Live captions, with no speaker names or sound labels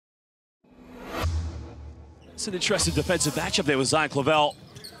It's an interesting defensive matchup there with Zion Clavel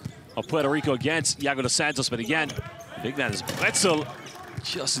of Puerto Rico against Iago dos Santos, but again, the big man is Bretzel,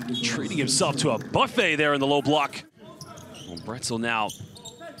 just treating himself to a buffet there in the low block. Well, Bretzel now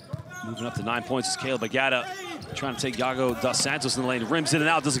moving up to 9 points is Caleb Agata, trying to take Iago dos Santos in the lane. Rims in and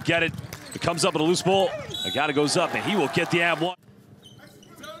out, doesn't get it. It comes up with a loose ball. Agata goes up, and he will get the and one.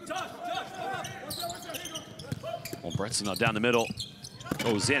 Well, Bretzel now down the middle.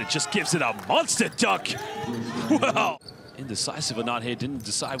 Goes in, it just gives it a monster dunk. Well, indecisive or not here, didn't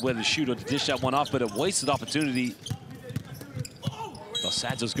decide whether to shoot or to dish that one off, but a wasted opportunity. Dos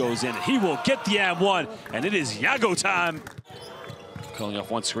Santos goes in, and he will get the and one, and it is Iago time. Calling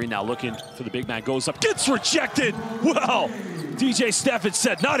off one screen now, looking for the big man, goes up, gets rejected. Well, DJ Steffens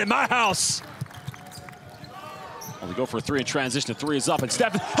said, not in my house. Well, we go for a three in transition, the three is up, and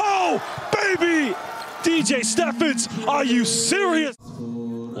Steffens, oh, baby! DJ Steffens, are you serious?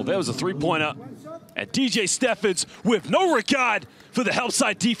 Well, there was a three-pointer, and DJ Steffens, with no regard for the help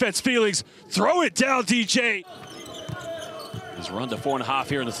side defense feelings, throw it down, DJ. He's run to 4.5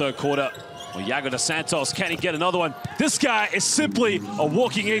 here in the third quarter. Well, Iago dos Santos, can he get another one? This guy is simply a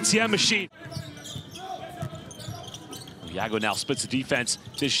walking ATM machine. Well, Iago now splits the defense,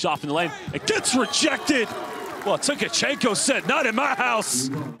 dishes off in the lane, it gets rejected. Well, Tukachenko said, not in my house.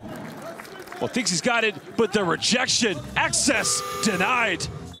 Well, thinks he's got it, but the rejection, access denied.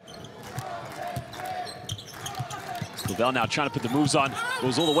 Clavel now trying to put the moves on,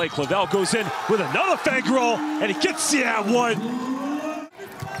 goes all the way. Clavel goes in with another fang roll, and he gets the and one.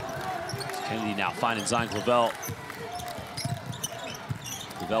 Kennedy now finding Zion Clavel.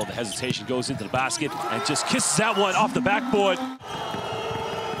 Clavel with the hesitation goes into the basket and just kisses that one off the backboard.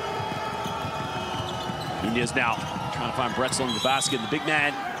 Nunez now trying to find Bretzel in the basket, and the big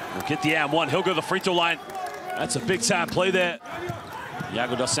man will get the and one. He'll go to the free throw line. That's a big time play there.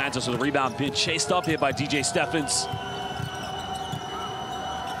 Iago dos Santos with a rebound, being chased up here by DJ Steffens.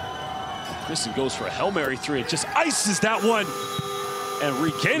 Christian goes for a Hail Mary three. It just ices that one. And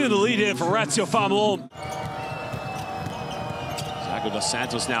regaining the lead here for ratiopharm. Iago dos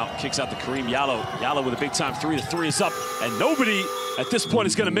Santos now kicks out to Kareem Jallow. Jallow with a big time three. The three is up, and nobody at this point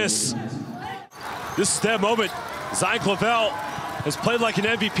is going to miss. This is their moment. Zion Clavel has played like an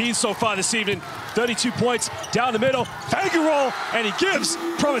MVP so far this evening. 32 points down the middle, finger roll, and he gives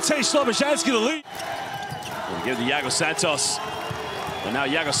Prometey Slobozhanske the lead. We'll give the Iago Santos. And now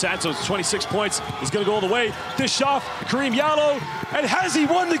Iago Santos, 26 points, is going to go all the way. Dish off, Kareem Jallow, and has he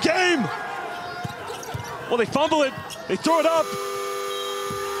won the game? Well, they fumble it, they throw it up,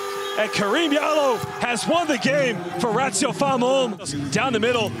 and Kareem Jallow has won the game for ratiopharm. Down the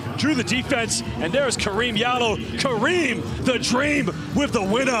middle, drew the defense, and there's Kareem Jallow. Kareem, the dream, with the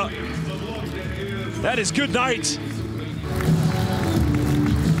winner. That is good night.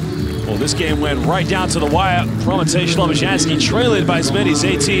 Well, this game went right down to the wire. Prometey Slobozhanske trailing by as many as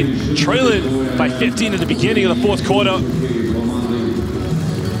 18, trailing by 15 at the beginning of the fourth quarter.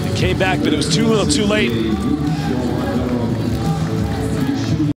 It came back, but it was too little too late.